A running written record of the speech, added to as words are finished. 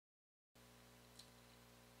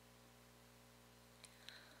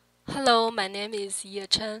Hello, my name is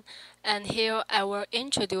Chen, and here I will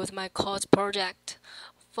introduce my course project,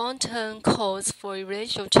 Fountain Codes for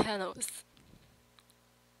Erasure Channels.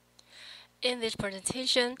 In this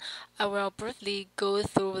presentation, I will briefly go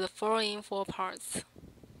through the following four parts.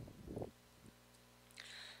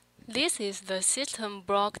 This is the system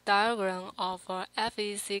block diagram of a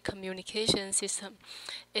FEC communication system.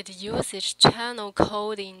 It uses channel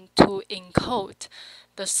coding to encode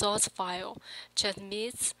the source file,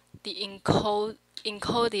 transmits the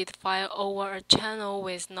encoded file over a channel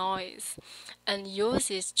with noise, and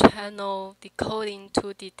uses channel decoding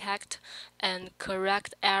to detect and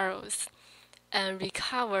correct errors, and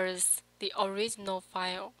recovers the original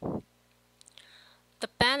file. The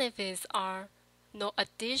benefits are no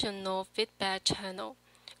additional feedback channel,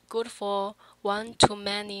 good for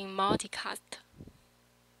one-to-many multicast.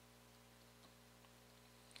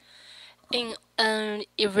 In an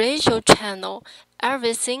erasure channel,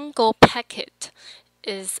 every single packet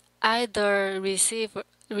is either received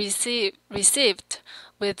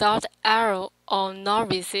without error or not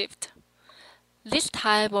received. This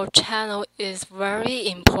type of channel is very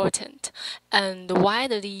important and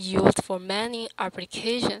widely used for many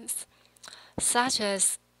applications, such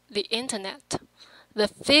as the Internet. The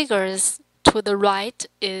figures to the right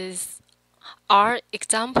are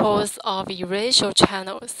examples of erasure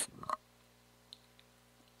channels.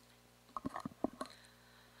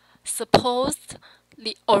 Suppose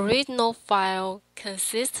the original file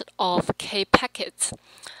consists of K packets,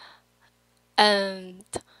 and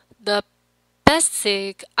the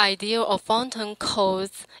basic idea of fountain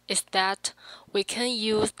codes is that we can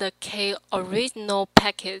use the K original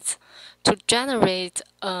packets to generate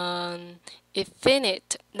an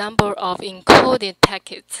infinite number of encoded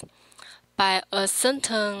packets by a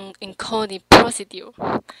certain encoding procedure.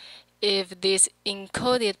 If these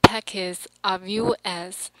encoded packets are viewed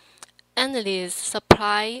as endless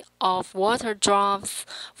supply of water drops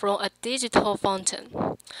from a digital fountain,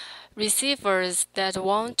 receivers that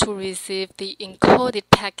want to receive the encoded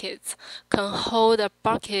packets can hold a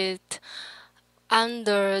bucket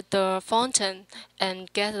under the fountain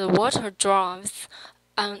and get the water drops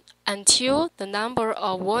until the number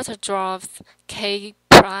of water drops K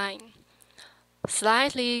prime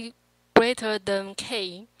slightly greater than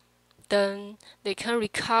K. Then they can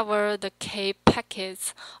recover the K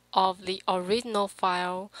packets of the original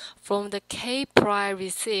file from the K prime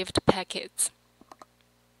received packets.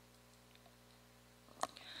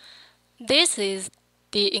 This is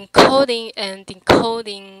the encoding and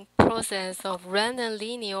decoding process of random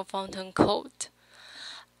linear fountain code.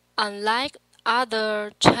 Unlike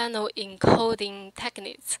other channel encoding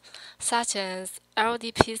techniques, such as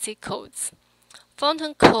LDPC codes,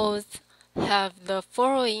 fountain codes have the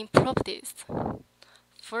following properties.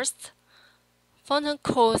 First, fountain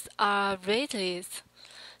codes are rateless,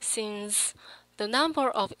 since the number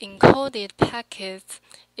of encoded packets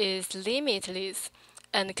is limitless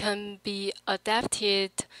and can be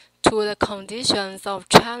adapted to the conditions of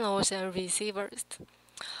channels and receivers,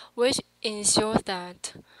 which ensures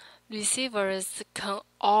that receivers can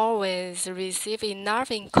always receive enough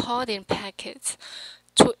encoded packets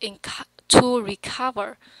to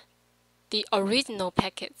recover the original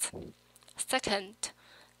packets. Second,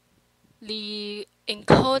 the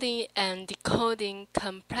encoding and decoding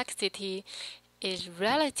complexity is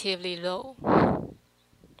relatively low.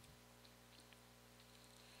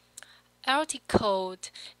 LT code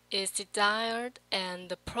is designed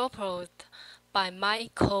and proposed by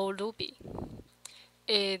Michael Ruby.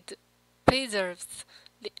 It preserves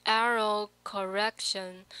the error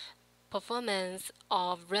correction performance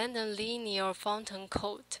of random linear fountain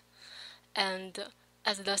code, and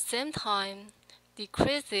at the same time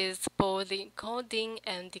decreases both the encoding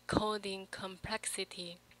and decoding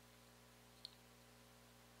complexity.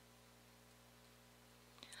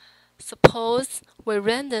 Suppose we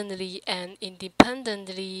randomly and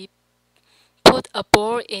independently put a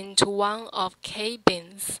ball into one of K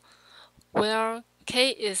bins, where K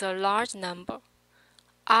is a large number.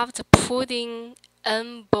 After putting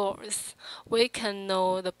n balls, we can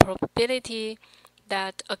know the probability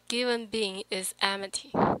that a given bin is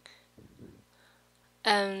empty,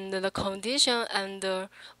 and the condition under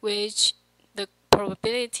which the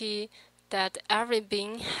probability that every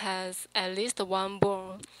bin has at least one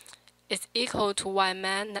ball is equal to y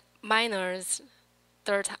minus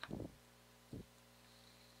delta.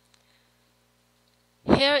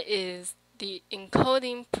 Here is the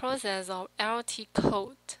encoding process of LT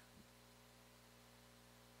code.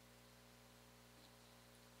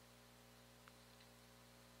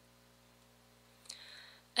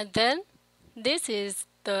 And then this is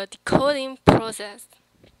the decoding process.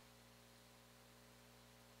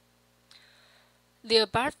 The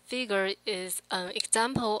above figure is an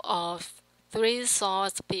example of 3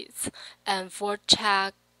 source bits and 4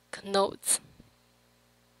 check nodes.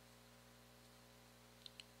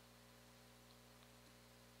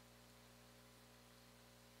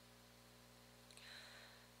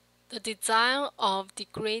 The design of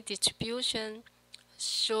degree distribution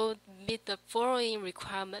should meet the following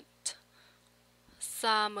requirement.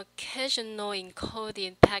 Some occasional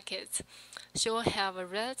encoded packets should have a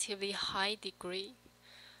relatively high degree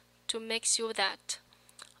to make sure that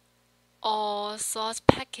all source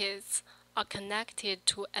packets are connected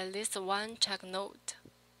to at least one check node,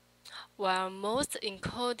 while most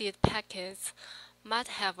encoded packets might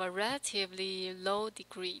have a relatively low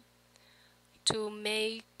degree to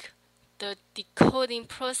make the decoding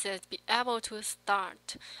process be able to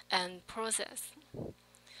start and process,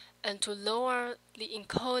 and to lower the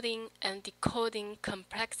encoding and decoding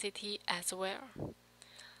complexity as well.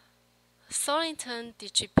 Solinton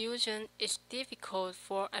distribution is difficult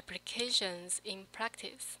for applications in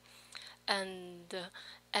practice, and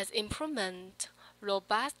as improvement,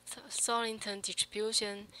 robust Solinton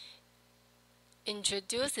distribution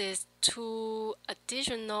introduces two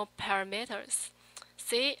additional parameters,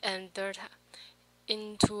 C and delta,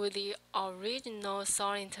 into the original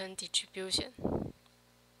Solinton distribution.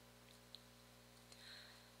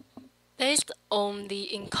 Based on the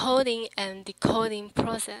encoding and decoding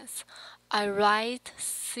process, I write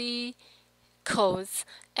C codes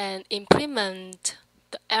and implement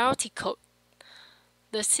the LT code.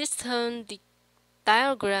 The system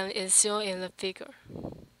diagram is shown in the figure.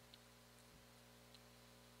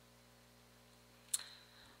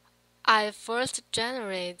 I first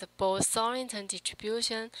generate both Solinton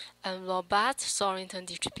distribution and robust Solinton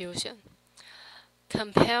distribution.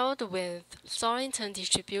 Compared with Solinton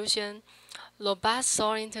distribution, robust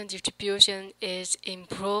Solinton distribution is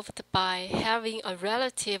improved by having a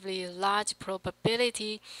relatively large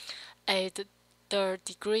probability at the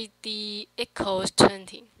degree D equals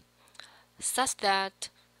 20, such that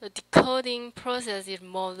the decoding process is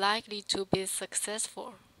more likely to be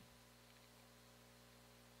successful.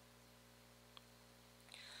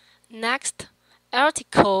 Next, LT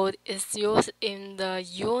code is used in the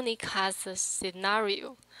unicast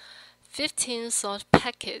scenario. 15 source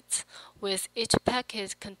packets with each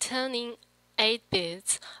packet containing 8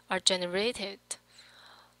 bits are generated.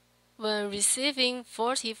 When receiving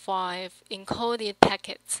 45 encoded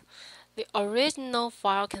packets, the original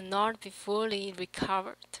file cannot be fully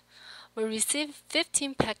recovered. When receive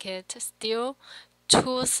 15 packets, still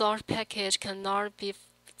 2 source packets cannot be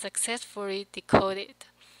successfully decoded.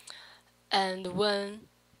 And when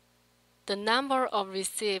the number of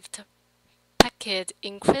received packets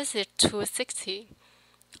increases to 60,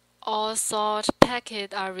 all source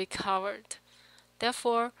packets are recovered.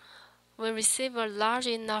 Therefore, when receive a large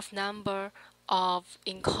enough number of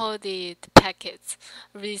encoded packets,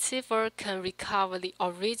 receiver can recover the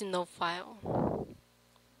original file.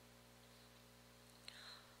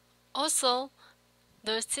 Also,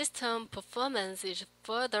 the system performance is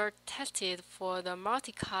further tested for the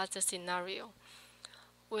multicast scenario,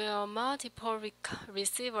 where multiple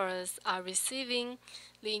receivers are receiving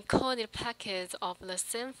the encoded packets of the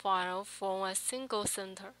same file from a single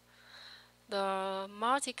center. The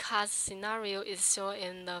multicast scenario is shown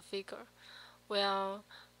in the figure, where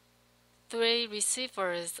 3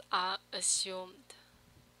 receivers are assumed.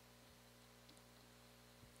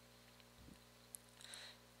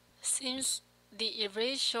 Since the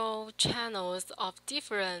erasure channels of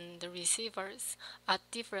different receivers are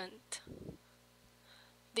different,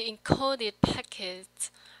 the encoded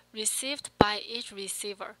packets received by each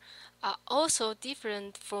receiver are also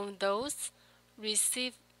different from those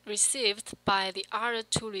received by the other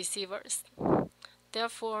 2 receivers.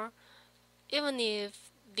 Therefore, even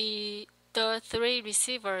if the 3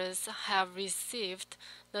 receivers have received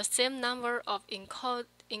the same number of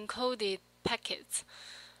encoded packets,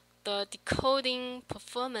 the decoding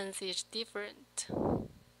performance is different.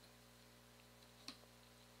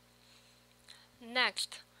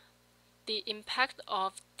 Next, the impact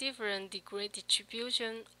of different degree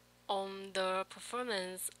distribution on the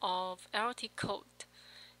performance of LT code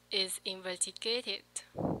is investigated.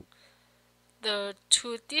 The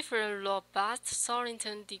 2 different robust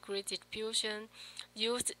Solinton degree distribution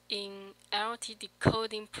used in LT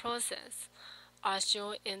decoding process are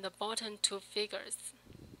shown in the bottom 2 figures.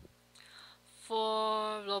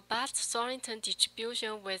 For robust Solinton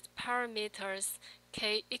distribution with parameters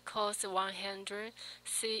k equals 100,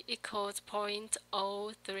 c equals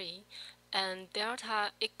 0.03, and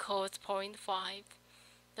delta equals 0.5,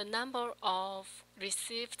 the number of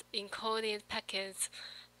received encoded packets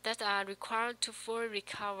that are required to fully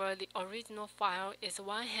recover the original file is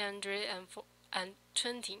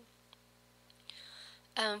 120.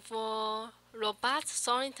 And for robust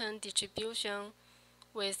Solinton distribution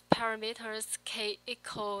with parameters k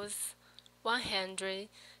equals 100,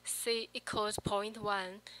 c equals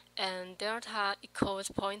 0.1, and delta equals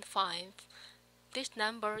 0.5, this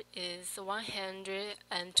number is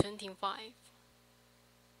 125.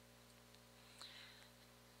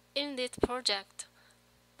 In this project,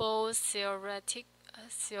 both theoretical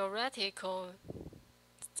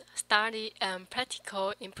study and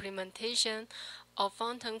practical implementation of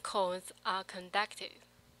fountain codes are conducted.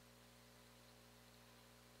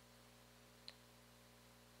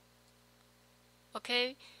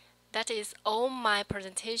 Okay, that is all my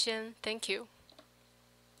presentation. Thank you.